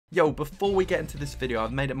Yo, before we get into this video,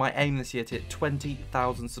 I've made it my aim this year to hit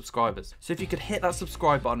 20,000 subscribers. So if you could hit that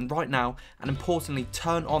subscribe button right now, and importantly,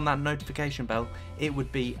 turn on that notification bell, it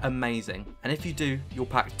would be amazing. And if you do, you'll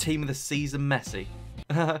pack Team of the Season Messi.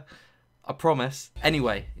 I promise.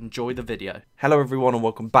 Anyway, enjoy the video. Hello everyone and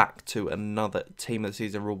welcome back to another Team of the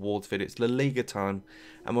Season rewards video. It's La Liga time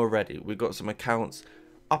and we're ready. We've got some accounts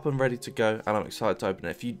up and ready to go and I'm excited to open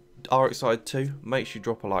it. If you are excited too, make sure you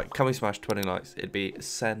drop a like. Can we smash 20 likes? It'd be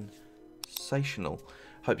sensational.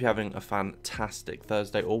 Hope you're having a fantastic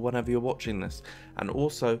Thursday or whenever you're watching this. And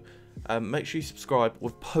also, make sure you subscribe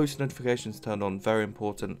with post notifications turned on. Very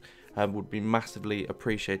important. Would be massively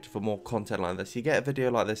appreciated for more content like this. You get a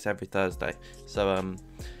video like this every Thursday. So, and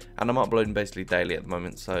I'm uploading basically daily at the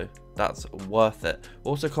moment. So that's worth it.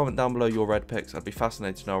 Also, comment down below your red picks. I'd be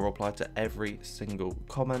fascinated to know. I'll reply to every single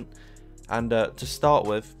comment. And to start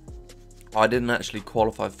with, I didn't actually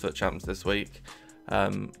qualify for Foot Champs this week,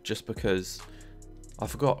 just because I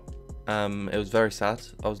forgot. It was very sad.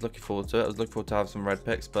 I was looking forward to it. I was looking forward to have some red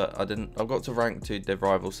picks, but I didn't. I got to rank 2 Div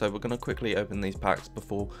Rival, so we're going to quickly open these packs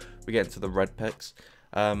before we get into the red picks.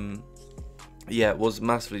 Yeah, was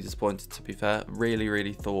massively disappointed, to be fair.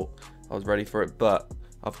 Really thought I was ready for it, but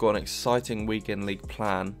I've got an exciting weekend league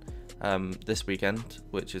plan this weekend,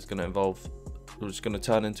 which is going to involve, which is going to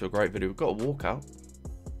turn into a great video. We've got a walkout,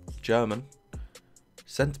 German,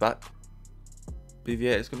 centre back,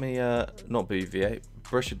 BVA. It's going to be not BVA.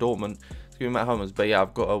 Borussia Dortmund. It's going to be Matt Hummels, but yeah,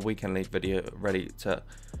 I've got a weekend league video ready to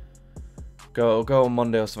go on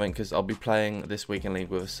Monday or something, because I'll be playing this weekend league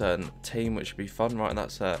with a certain team, which should be fun, right? And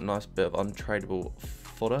that's a nice bit of untradeable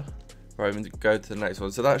fodder. Right, we're going to go to the next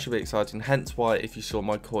one, so that should be exciting. Hence why, if you saw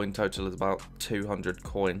my coin total is about 200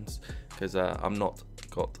 coins, because I'm not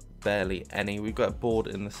got barely any. We've got a board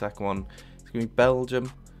in the second one. It's going to be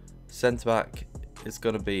Belgium, centre back. It's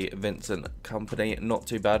going to be Vincent Kompany. Not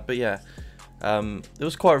too bad, but yeah. It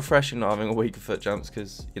was quite refreshing not having a week of Foot Champs,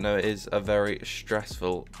 because, you know, it is a very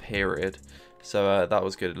stressful period. So that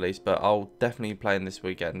was good at least, but I'll definitely be playing this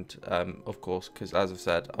weekend, of course, because as I've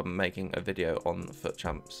said, I'm making a video on Foot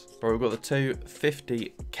Champs. But we've got the 2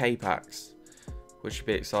 50k packs, which should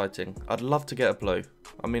be exciting. I'd love to get a blue.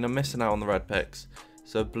 I mean, I'm missing out on the red picks,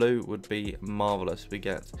 so blue would be marvellous. We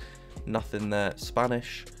get nothing there.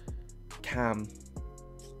 Spanish, Cam,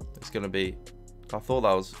 it's going to be... I thought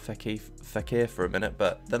that was Fekir for a minute,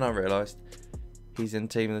 but then I realised he's in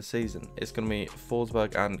Team of the Season. It's going to be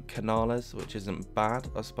Forsberg and Canales, which isn't bad,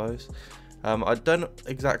 I suppose. I don't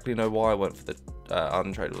exactly know why I went for the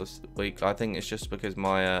untradeable this week. I think it's just because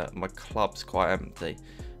my my club's quite empty,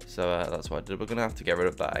 so that's what I did. We're going to have to get rid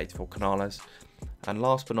of that 84 Canales. And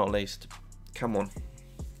last but not least, come on,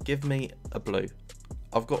 give me a blue.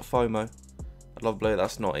 I've got FOMO. I love blue.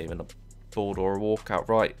 That's not even a board or a walkout,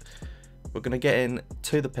 right? We're going to get in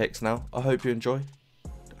to the picks now. I hope you enjoy.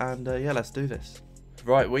 And yeah, let's do this.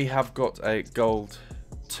 Right, we have got a gold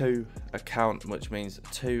 2 account, which means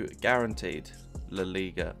 2 guaranteed La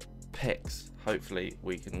Liga picks. Hopefully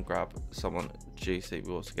we can grab someone juicy.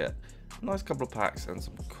 We also get a nice couple of packs and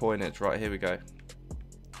some coinage. Right, here we go.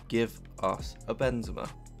 Give us a Benzema,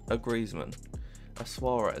 a Griezmann, a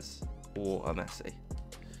Suarez, or a Messi.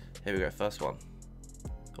 Here we go, first one.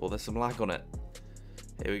 Oh, there's some lag on it.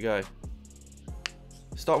 Here we go.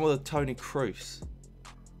 Starting with a Tony Kroos.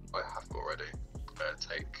 I have already.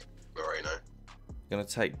 Take Moreno. Gonna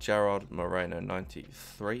take Gerard Moreno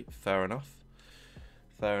 93. Fair enough.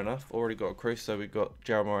 Fair enough. Already got a Kroos, so we've got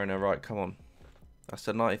Gerard Moreno. Right, come on. That's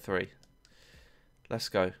a 93. Let's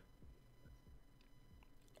go.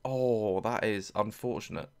 Oh, that is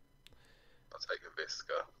unfortunate. I'll take a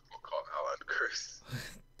Visca or Carl and Kroos.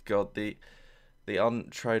 God, the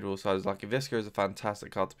untradeable side is like, Visca is a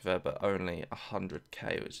fantastic card to be fair, but only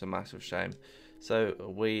 100k, which is a massive shame. So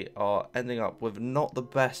we are ending up with not the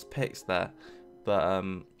best picks there, but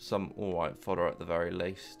some alright fodder at the very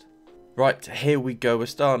least. Right, here we go. We're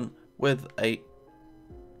starting with a...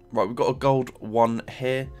 Right, we've got a gold 1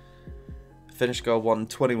 here. Finish gold 1,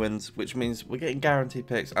 20 wins, which means we're getting guaranteed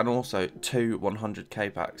picks and also 2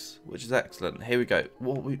 100k packs, which is excellent. Here we go.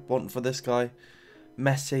 What we want for this guy,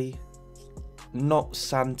 Messi, not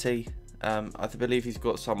Santi. I believe he's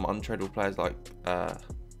got some untradeable players, like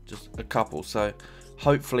just a couple, so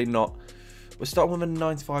hopefully not. We're starting with a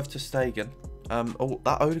 95 to Stegen. Oh,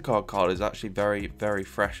 that Odegaard card is actually very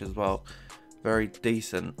fresh as well, very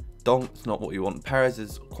decent. Donk's not what you want. Perez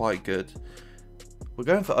is quite good. We're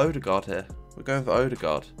going for Odegaard here. We're going for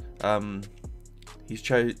Odegaard. He's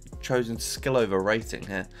chosen skill over rating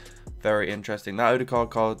here. Very interesting. That Odegaard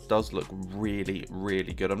card does look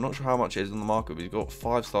really good. I'm not sure how much it is on the market, but he's got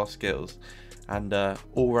 5-star skills And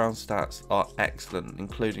all-round stats are excellent,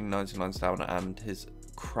 including 99 stamina and his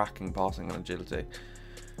cracking passing and agility.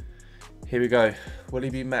 Here we go. Will he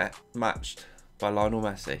be matched by Lionel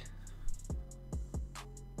Messi?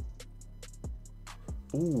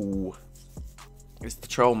 Ooh, it's the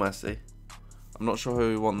troll Messi. I'm not sure who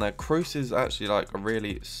we want there. Cruz is actually like a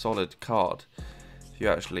really solid card if you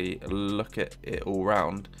actually look at it all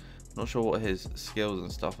round. Not sure what his skills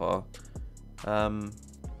and stuff are,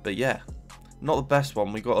 but yeah, not the best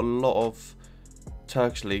one. We got a lot of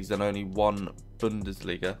Turkish leagues and only one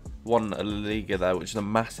Bundesliga, one Liga there, which is a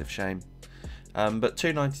massive shame. But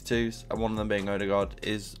 2 92s, and one of them being Odegaard,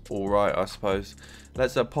 is alright, I suppose.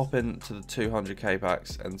 Let's pop into the 200k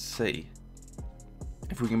packs and see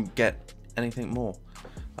if we can get anything more.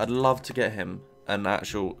 I'd love to get him an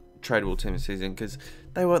actual tradable team this season, because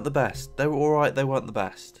they weren't the best. They were alright, they weren't the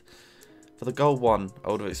best. For the gold one,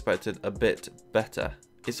 I would have expected a bit better.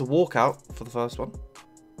 It's a walkout for the first one.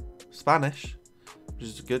 Spanish, which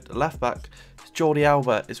is good. Left back, it's Jordi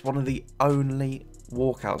Alba. It's one of the only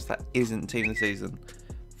walkouts that isn't team of the season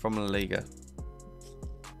from La Liga.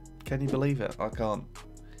 Can you believe it? I can't.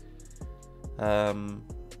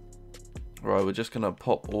 Right, we're just gonna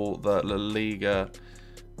pop all the La Liga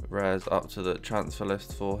rares up to the transfer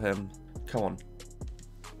list for him. Come on,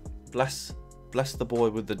 bless the boy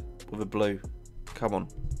with the blue. Come on,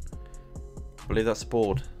 I believe that's a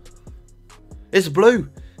board. It's blue.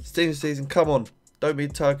 It's team of the season. Come on, don't be a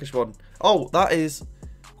Turkish one. Oh, that is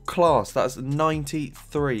class. That's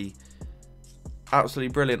 93.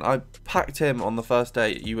 Absolutely brilliant. I packed him on the first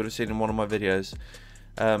day. You would have seen in one of my videos,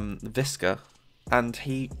 Visca, and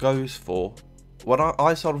he goes for, when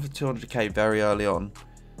I sold him for 200k very early on,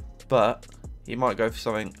 but he might go for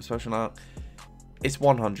something special now. It's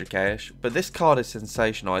 100k-ish, but this card is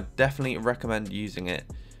sensational. I definitely recommend using it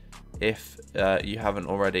if you haven't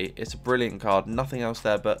already. It's a brilliant card. Nothing else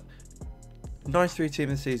there, but 93 team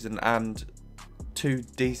of the season and 2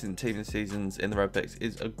 decent team of the seasons in the red picks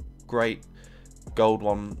is a great gold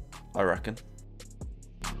one, I reckon.